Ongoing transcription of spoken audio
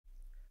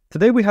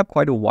Today we have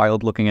quite a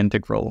wild-looking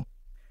integral.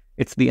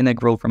 It's the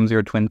integral from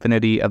 0 to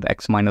infinity of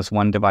x minus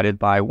 1 divided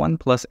by 1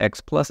 plus x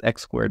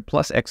squared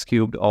plus x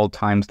cubed all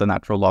times the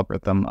natural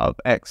logarithm of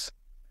x.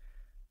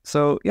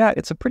 So yeah,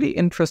 it's a pretty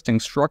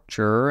interesting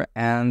structure,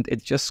 and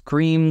it just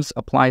screams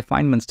apply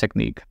Feynman's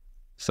technique.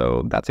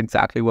 So that's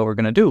exactly what we're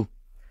going to do.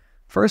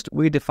 First,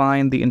 we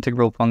define the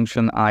integral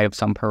function I of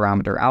some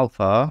parameter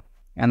alpha,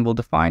 and we'll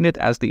define it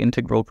as the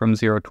integral from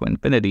 0 to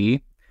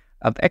infinity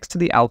of x to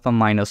the alpha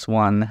minus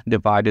 1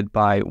 divided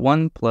by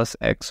 1 plus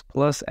x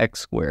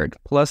squared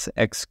plus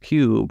x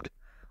cubed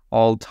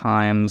all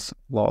times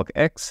log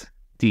x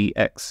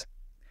dx.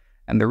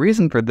 And the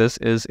reason for this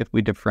is if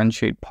we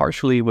differentiate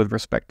partially with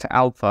respect to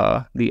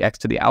alpha, the x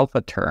to the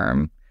alpha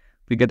term,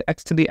 we get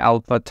x to the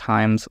alpha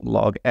times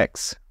log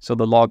x. So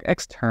the log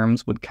x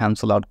terms would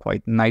cancel out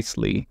quite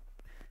nicely.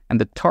 And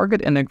the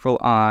target integral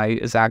I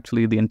is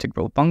actually the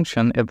integral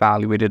function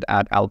evaluated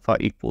at alpha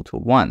equal to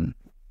 1.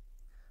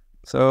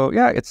 So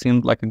yeah, it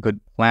seemed like a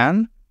good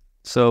plan.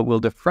 So we'll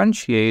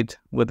differentiate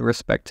with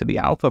respect to the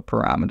alpha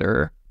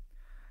parameter.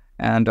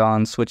 And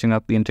on switching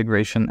up the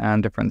integration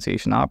and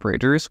differentiation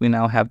operators, we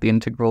now have the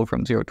integral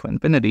from 0 to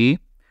infinity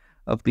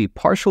of the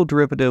partial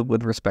derivative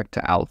with respect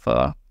to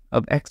alpha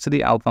of x to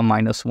the alpha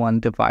minus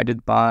 1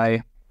 divided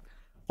by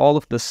all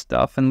of this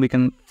stuff. And we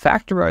can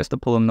factorize the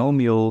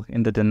polynomial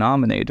in the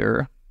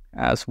denominator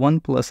as 1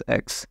 plus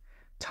x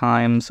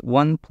times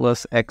 1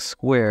 plus x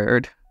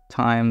squared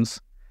times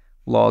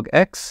log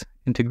x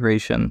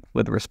integration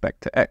with respect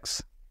to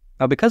x.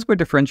 Now, because we're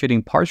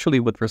differentiating partially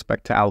with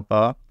respect to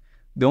alpha,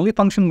 the only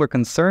function we're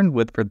concerned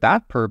with for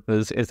that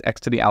purpose is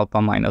x to the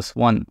alpha minus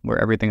 1, where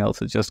everything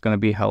else is just going to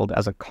be held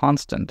as a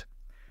constant.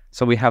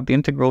 So we have the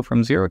integral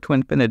from 0 to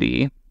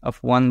infinity of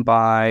 1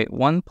 by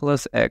 1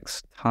 plus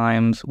x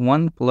times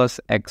 1 plus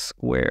x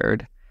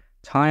squared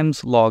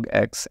times log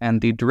x,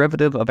 and the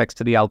derivative of x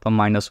to the alpha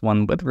minus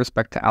 1 with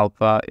respect to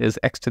alpha is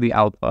x to the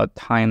alpha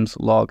times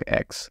log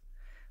x.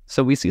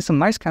 So we see some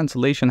nice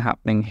cancellation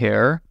happening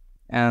here,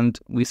 and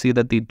we see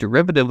that the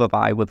derivative of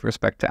I with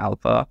respect to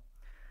alpha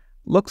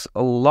looks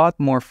a lot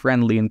more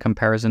friendly in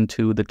comparison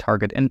to the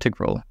target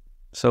integral.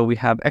 So we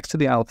have x to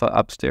the alpha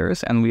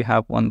upstairs, and we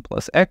have 1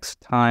 plus x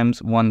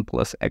times 1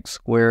 plus x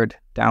squared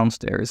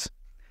downstairs.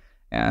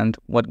 And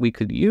what we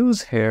could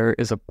use here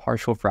is a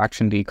partial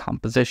fraction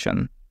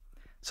decomposition.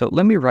 So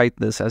let me write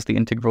this as the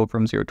integral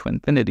from 0 to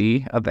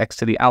infinity of x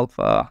to the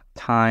alpha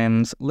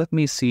times, let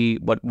me see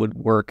what would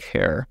work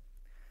here.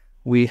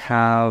 We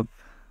have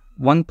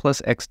 1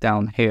 plus x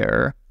down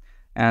here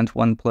and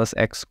 1 plus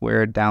x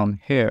squared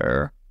down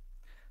here.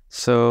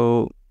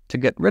 So to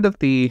get rid of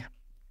the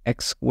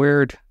x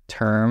squared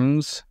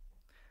terms,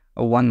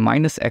 a 1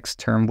 minus x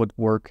term would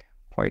work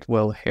quite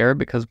well here,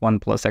 because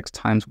 1 plus x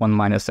times 1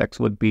 minus x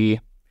would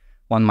be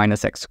 1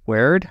 minus x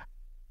squared.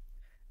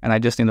 And I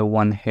just need a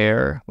 1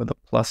 here with a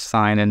plus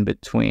sign in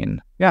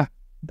between. Yeah,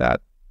 that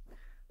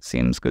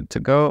seems good to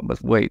go,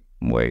 but wait.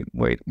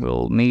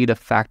 We'll need a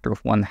factor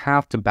of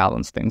 1/2 to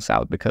balance things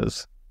out,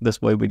 because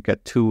this way we'd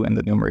get 2 in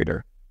the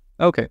numerator.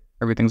 Okay,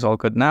 everything's all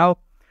good now.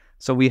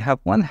 So we have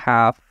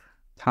 1/2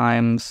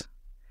 times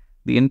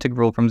the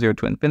integral from 0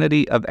 to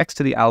infinity of x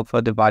to the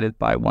alpha divided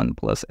by 1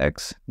 plus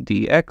x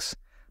dx,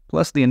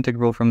 plus the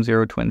integral from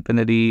 0 to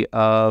infinity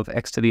of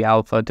x to the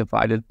alpha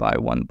divided by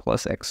 1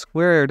 plus x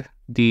squared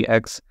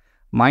dx,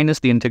 minus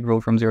the integral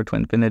from 0 to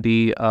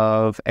infinity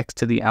of x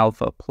to the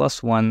alpha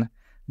plus 1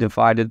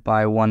 divided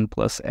by 1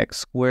 plus x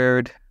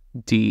squared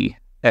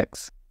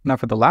dx. Now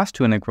for the last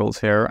two integrals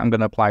here, I'm going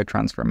to apply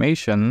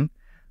transformation,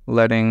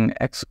 letting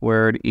x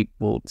squared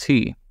equal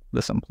t.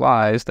 This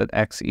implies that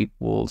x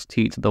equals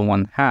t to the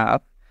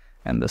 1/2,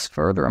 and this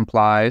further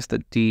implies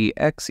that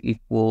dx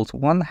equals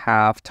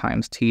 1/2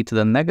 times t to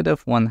the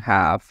negative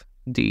 1/2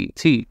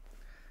 dt.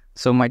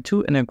 So my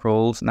two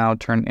integrals now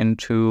turn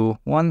into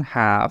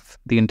 1/2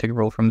 the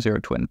integral from 0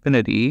 to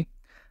infinity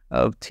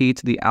of t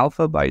to the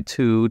alpha by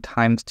 2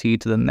 times t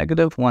to the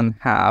negative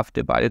 1/2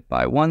 divided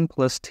by 1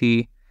 plus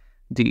t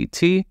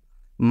dt,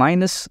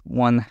 minus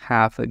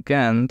 1/2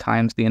 again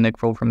times the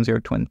integral from 0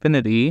 to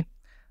infinity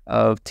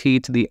of t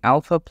to the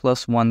alpha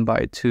plus 1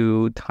 by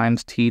 2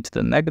 times t to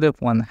the negative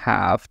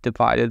 1/2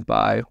 divided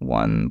by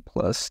 1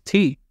 plus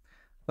t.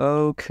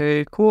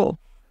 Okay,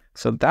 cool.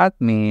 So that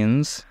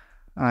means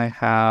I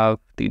have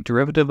the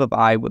derivative of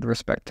I with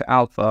respect to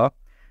alpha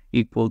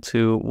equal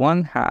to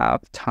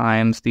 1/2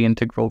 times the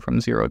integral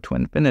from 0 to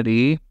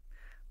infinity.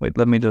 Wait,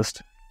 let me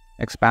just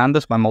expand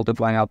this by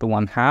multiplying out the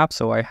 1/2.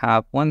 So I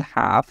have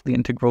 1/2 the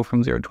integral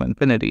from 0 to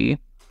infinity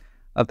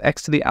of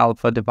x to the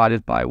alpha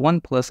divided by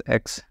 1 plus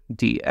x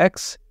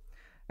dx,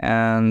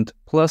 and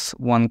plus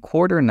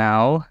 1/4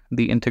 now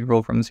the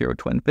integral from 0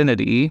 to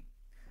infinity.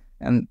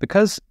 And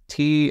because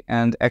t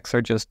and x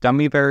are just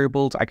dummy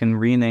variables, I can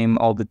rename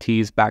all the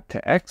t's back to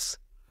x.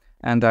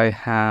 And I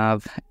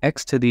have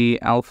x to the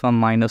alpha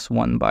minus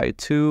 1 by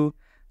 2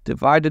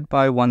 divided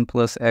by 1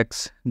 plus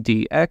x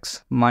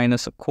dx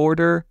minus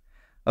 1/4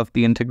 of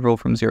the integral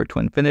from 0 to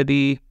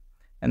infinity.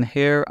 And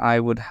here I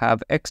would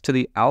have x to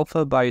the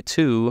alpha by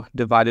 2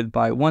 divided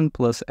by 1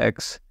 plus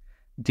x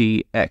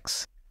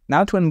dx.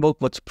 Now to invoke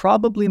what's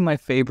probably my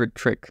favorite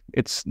trick.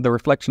 It's the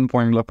reflection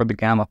formula for the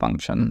gamma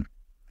function.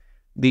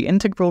 The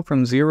integral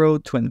from 0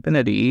 to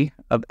infinity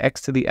of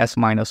x to the s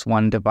minus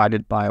 1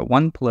 divided by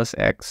 1 plus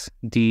x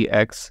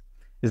dx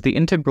is the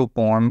integral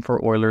form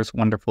for Euler's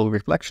wonderful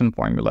reflection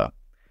formula.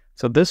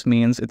 So this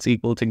means it's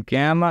equal to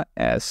gamma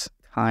s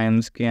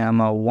times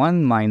gamma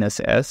 1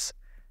 minus s,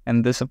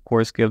 and this of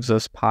course gives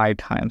us pi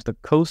times the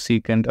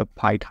cosecant of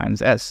pi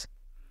times s.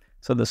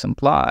 So this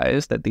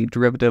implies that the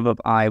derivative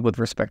of I with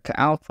respect to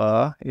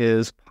alpha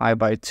is pi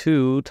by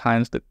 2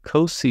 times the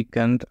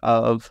cosecant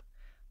of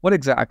what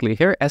exactly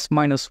here? S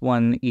minus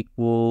 1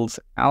 equals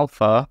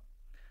alpha.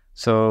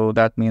 So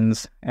that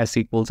means s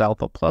equals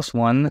alpha plus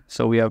 1.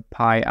 So we have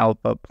pi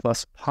alpha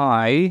plus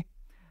pi.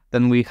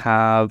 Then we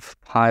have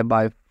pi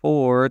by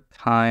 4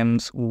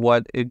 times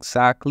what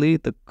exactly?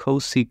 The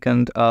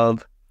cosecant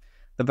of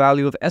the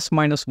value of s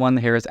minus 1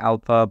 here is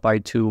alpha by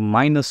 2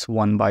 minus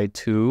 1 by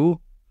 2.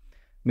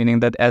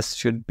 Meaning that s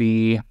should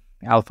be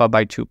alpha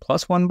by 2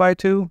 plus 1 by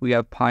 2. We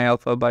have pi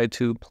alpha by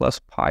 2 plus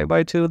pi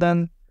by 2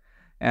 then.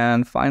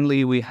 And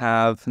finally, we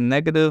have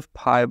negative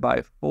pi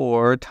by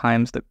 4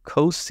 times the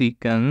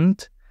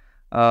cosecant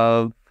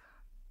of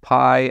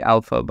pi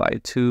alpha by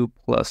 2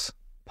 plus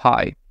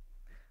pi.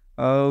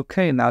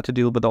 Okay, now to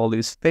deal with all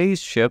these phase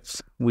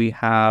shifts, we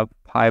have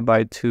pi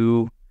by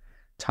 2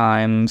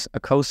 times a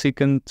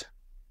cosecant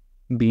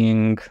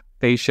being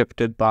phase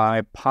shifted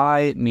by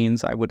pi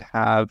means I would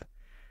have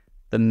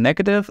the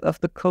negative of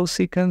the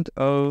cosecant.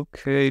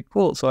 Okay,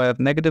 cool. So I have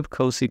negative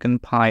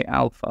cosecant pi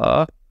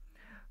alpha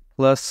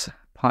plus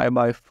pi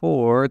by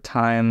 4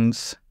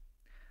 times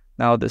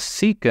now the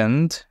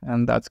secant,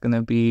 and that's going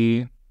to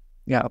be,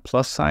 a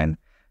plus sign,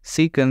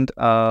 secant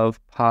of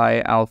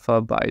pi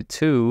alpha by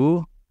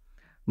 2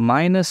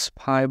 minus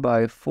pi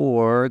by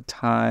 4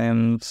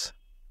 times,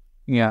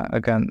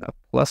 again, a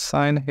plus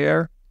sign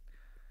here.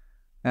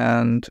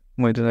 And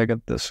wait, did I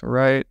get this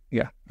right?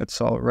 Yeah,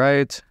 it's all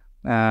right.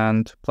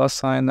 And plus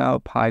sign now,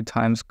 pi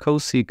times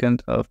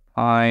cosecant of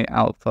pi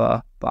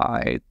alpha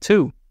by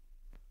 2.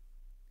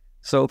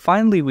 So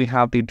finally, we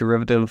have the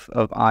derivative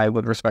of I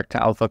with respect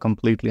to alpha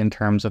completely in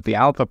terms of the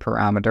alpha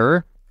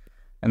parameter.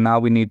 And now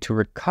we need to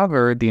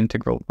recover the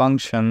integral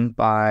function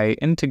by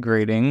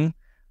integrating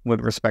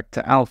with respect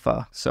to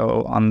alpha.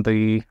 So on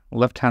the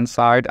left-hand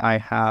side, I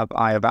have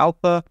I of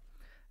alpha.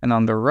 And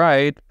on the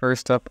right,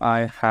 first up,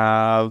 I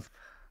have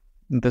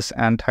this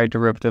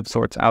antiderivative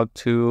sorts out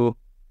to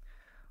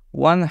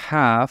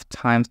 1/2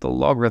 times the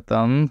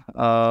logarithm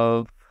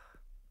of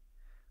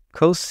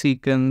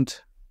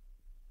cosecant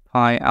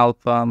pi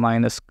alpha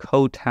minus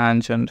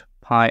cotangent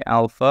pi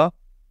alpha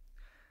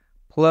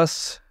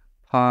plus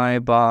pi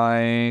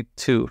by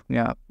 2.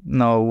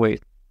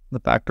 The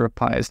factor of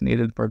pi is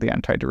needed for the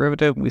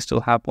antiderivative. We still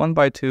have 1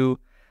 by 2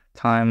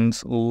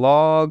 times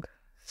log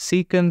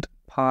secant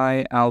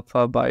pi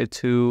alpha by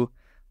 2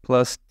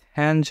 plus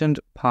tangent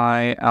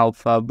pi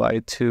alpha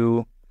by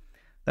 2.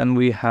 Then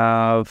we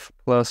have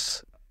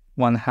plus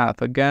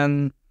 1/2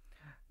 again,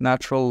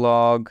 natural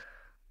log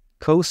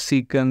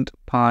cosecant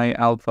pi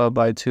alpha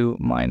by 2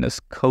 minus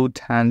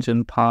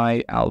cotangent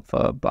pi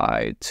alpha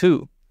by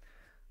 2.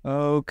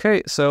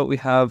 Okay, so we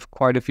have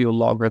quite a few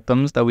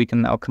logarithms that we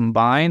can now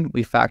combine.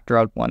 We factor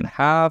out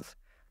 1/2,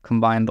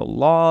 combine the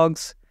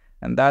logs,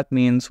 and that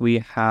means we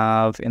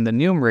have in the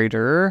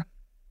numerator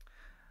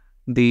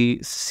the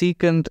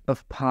secant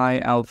of pi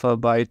alpha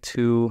by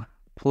 2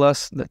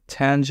 plus the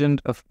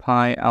tangent of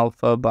pi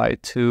alpha by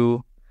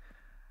 2,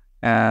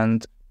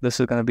 and this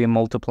is going to be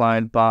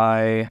multiplied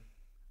by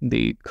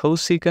the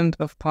cosecant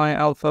of pi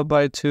alpha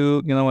by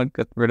 2. You know what,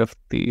 get rid of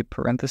the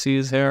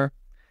parentheses here.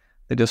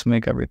 They just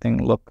make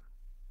everything look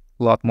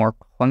a lot more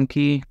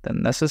clunky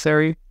than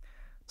necessary.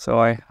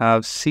 So I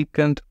have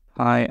secant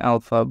pi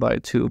alpha by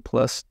 2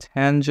 plus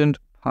tangent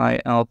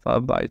pi alpha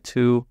by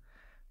 2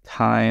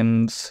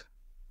 times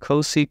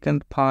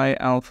cosecant pi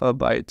alpha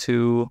by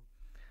 2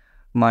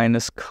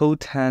 minus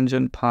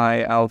cotangent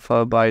pi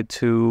alpha by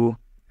 2,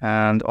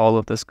 and all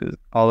of this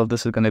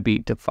is going to be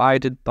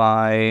divided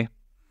by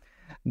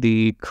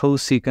the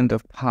cosecant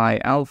of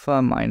pi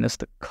alpha minus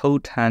the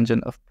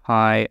cotangent of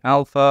pi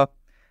alpha,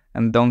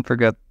 and don't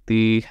forget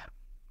the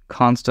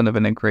constant of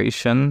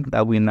integration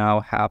that we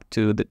now have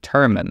to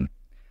determine.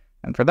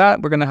 And for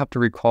that, we're going to have to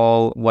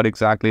recall what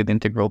exactly the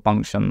integral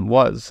function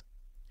was.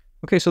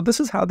 Okay, so this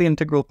is how the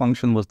integral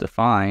function was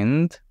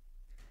defined.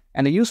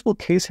 And a useful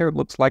case here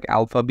looks like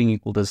alpha being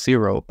equal to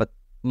 0, but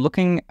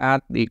looking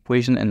at the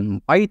equation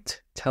in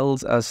white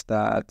tells us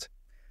that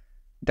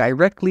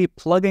directly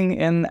plugging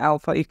in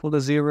alpha equal to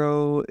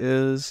 0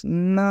 is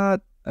not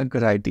a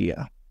good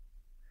idea.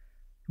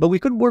 But we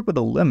could work with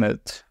a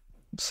limit.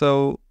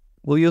 So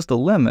we'll use the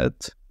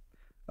limit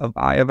of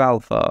I of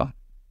alpha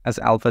as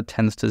alpha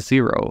tends to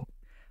 0.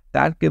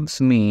 That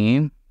gives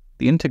me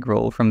the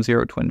integral from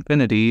 0 to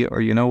infinity, or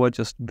you know what,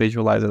 just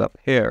visualize it up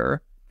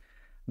here.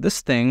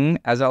 This thing,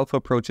 as alpha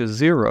approaches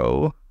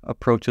 0,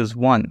 approaches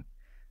 1,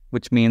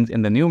 which means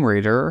in the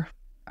numerator,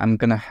 I'm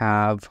going to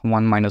have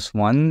 1 minus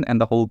 1, and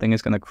the whole thing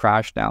is going to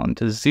crash down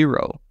to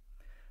 0.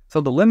 So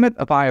the limit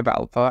of I of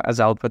alpha as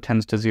alpha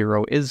tends to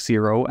 0 is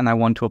 0, and I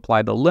want to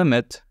apply the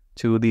limit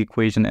to the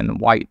equation in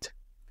white.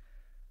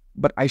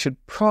 But I should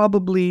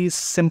probably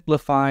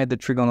simplify the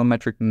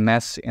trigonometric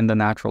mess in the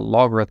natural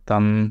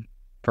logarithm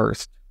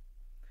first.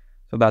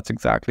 So that's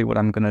exactly what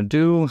I'm going to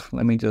do.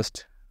 Let me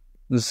just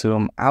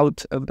zoom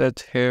out a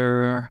bit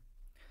here.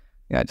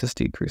 Yeah, just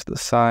decrease the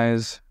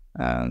size,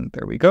 and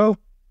there we go.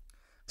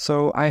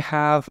 So I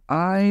have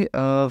I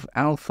of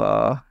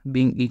alpha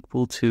being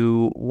equal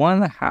to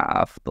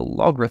 1/2 the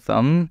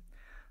logarithm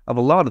of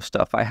a lot of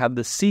stuff. I have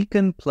the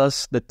secant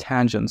plus the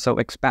tangent. So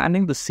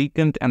expanding the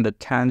secant and the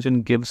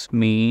tangent gives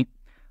me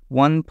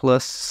 1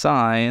 plus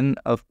sine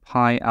of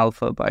pi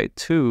alpha by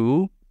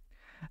 2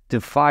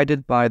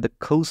 divided by the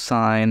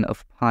cosine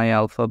of pi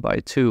alpha by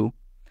 2.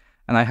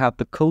 And I have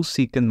the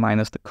cosecant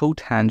minus the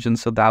cotangent,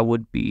 so that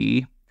would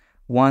be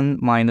 1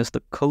 minus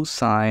the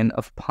cosine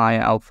of pi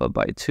alpha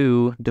by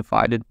 2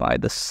 divided by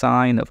the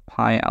sine of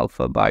pi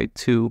alpha by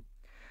 2.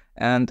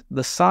 And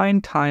the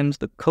sine times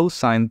the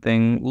cosine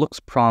thing looks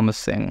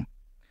promising.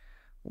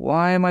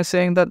 Why am I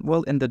saying that?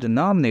 Well, in the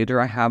denominator,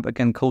 I have,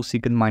 again,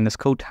 cosecant minus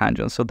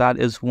cotangent. So that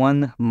is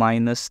 1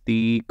 minus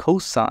the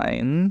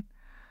cosine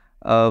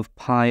of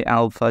pi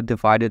alpha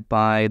divided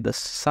by the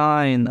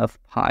sine of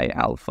pi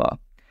alpha.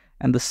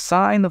 And the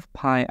sine of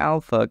pi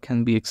alpha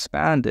can be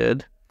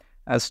expanded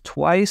as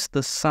twice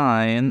the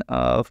sine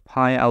of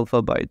pi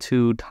alpha by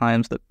 2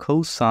 times the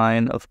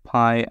cosine of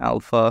pi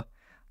alpha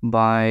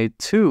by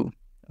 2.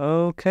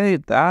 Okay,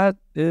 that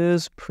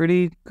is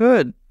pretty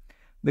good,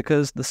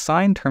 because the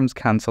sine terms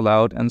cancel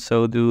out and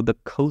so do the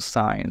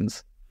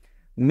cosines,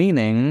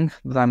 meaning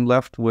that I'm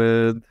left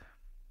with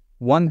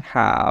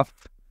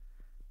 1/2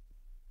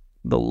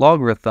 the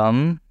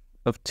logarithm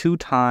of 2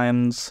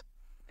 times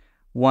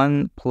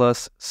 1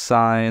 plus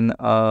sine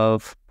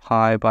of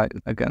pi by,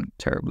 again,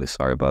 terribly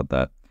sorry about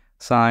that,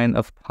 sine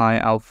of pi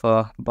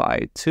alpha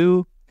by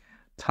 2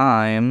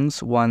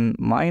 times 1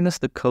 minus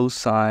the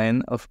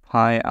cosine of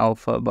pi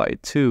alpha by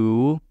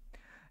 2,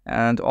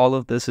 and all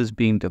of this is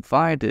being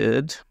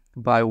divided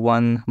by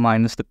 1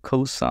 minus the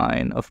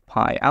cosine of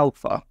pi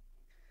alpha.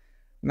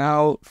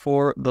 Now,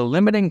 for the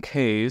limiting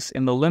case,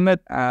 in the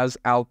limit as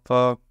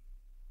alpha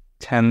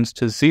tends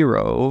to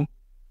 0,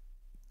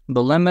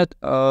 the limit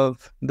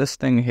of this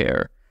thing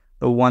here,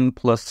 the 1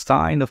 plus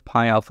sine of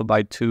pi alpha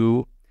by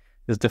 2,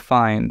 is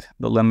defined.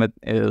 The limit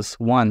is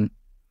 1.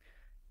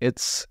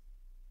 It's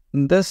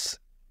this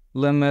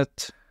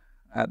limit,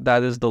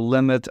 that is the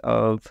limit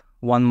of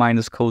 1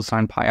 minus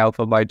cosine pi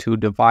alpha by 2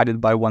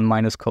 divided by 1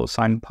 minus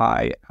cosine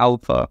pi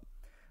alpha,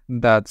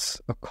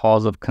 that's a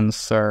cause of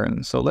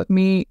concern. So let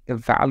me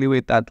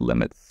evaluate that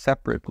limit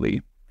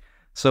separately.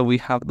 So we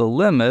have the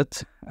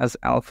limit as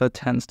alpha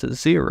tends to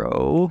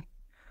 0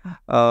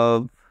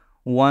 of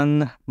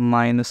 1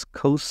 minus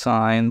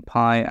cosine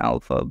pi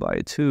alpha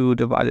by 2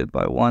 divided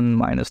by 1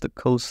 minus the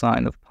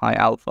cosine of pi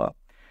alpha.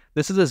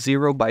 This is a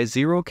 0 by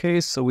 0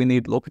 case, so we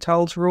need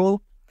L'Hopital's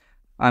rule.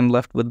 I'm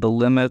left with the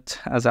limit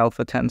as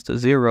alpha tends to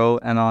 0,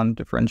 and on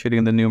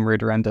differentiating the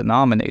numerator and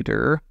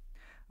denominator,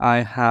 I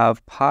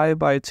have pi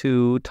by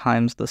 2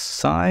 times the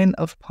sine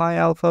of pi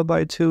alpha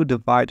by 2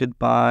 divided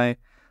by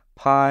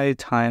pi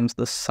times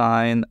the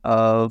sine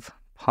of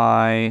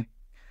pi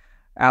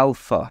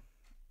alpha.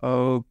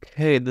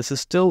 Okay, this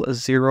is still a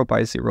 0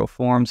 by 0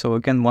 form, so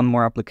again, one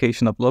more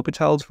application of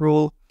L'Hopital's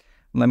rule.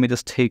 Let me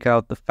just take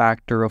out the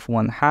factor of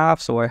 1/2,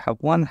 so I have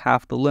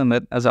 1/2 the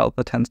limit as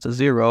alpha tends to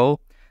 0.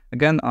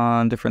 Again,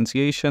 on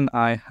differentiation,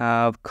 I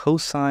have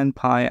cosine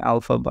pi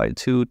alpha by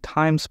 2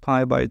 times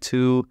pi by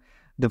 2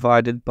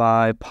 divided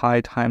by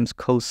pi times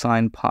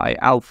cosine pi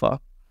alpha.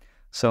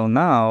 So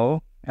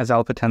now, as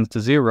alpha tends to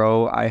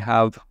 0, I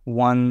have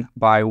 1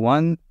 by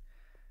 1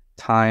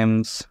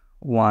 times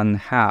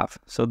 1/2.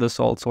 So this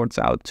all sorts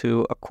out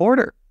to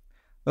 1/4.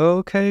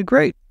 Okay,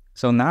 great.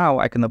 So now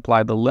I can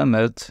apply the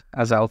limit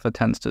as alpha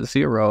tends to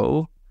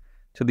 0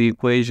 to the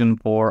equation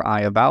for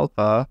I of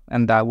alpha,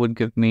 and that would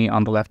give me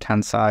on the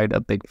left-hand side a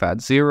big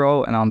fat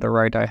 0, and on the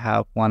right I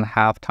have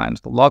 1/2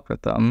 times the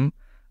logarithm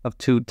of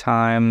 2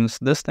 times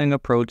this thing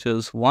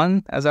approaches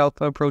 1 as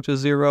alpha approaches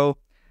 0,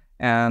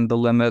 and the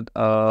limit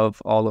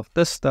of all of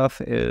this stuff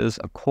is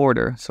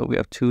 1/4. So we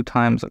have 2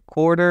 times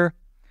 1/4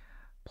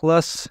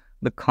 plus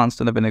the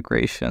constant of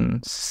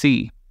integration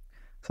c.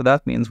 So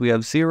that means we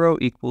have 0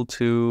 equal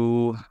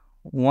to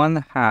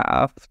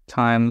 1/2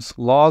 times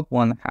log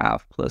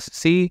 1/2 plus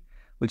c,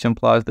 which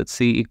implies that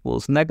c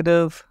equals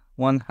negative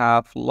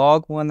 1/2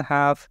 log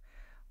 1/2,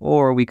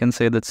 or we can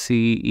say that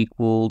c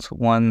equals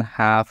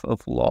 1/2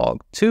 of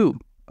log 2.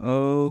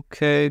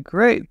 Okay,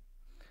 great.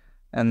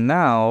 And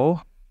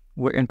now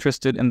we're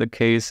interested in the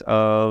case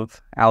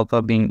of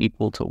alpha being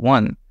equal to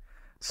 1.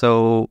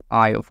 So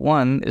I of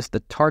 1 is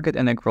the target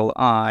integral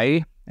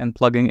I, and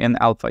plugging in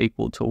alpha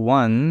equal to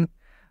 1,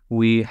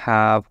 we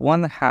have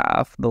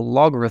 1/2 the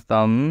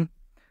logarithm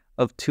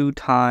of 2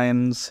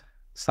 times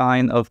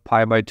sine of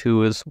pi by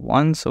 2 is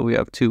 1, so we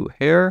have 2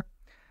 here,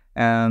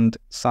 and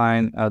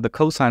the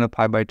cosine of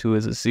pi by 2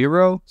 is a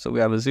 0, so we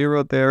have a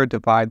 0 there.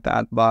 Divide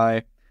that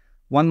by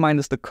 1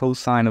 minus the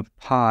cosine of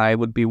pi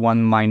would be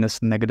 1 minus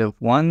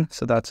 -1,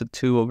 so that's a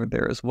 2 over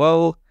there as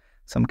well.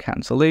 Some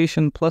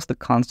cancellation, plus the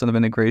constant of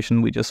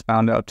integration we just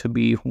found out to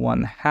be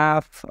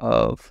 1/2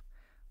 of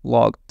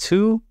log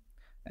 2.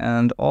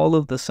 And all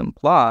of this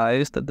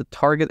implies that the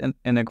target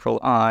integral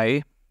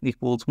I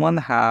equals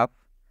 1/2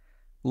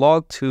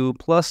 log 2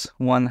 plus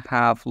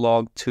 1/2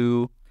 log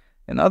 2.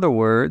 In other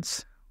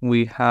words,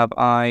 we have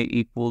I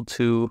equal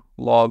to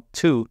log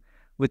 2,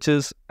 which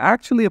is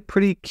actually a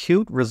pretty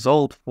cute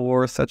result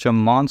for such a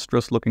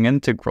monstrous-looking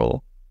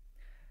integral.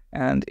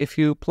 And if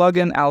you plug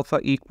in alpha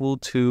equal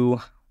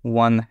to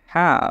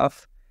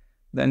 1/2,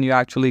 then you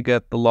actually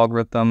get the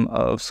logarithm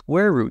of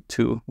square root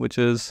 2, which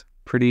is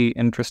pretty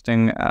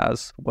interesting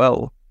as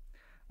well.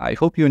 I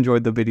hope you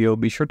enjoyed the video.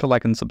 Be sure to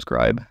like and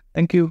subscribe.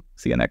 Thank you.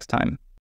 See you next time.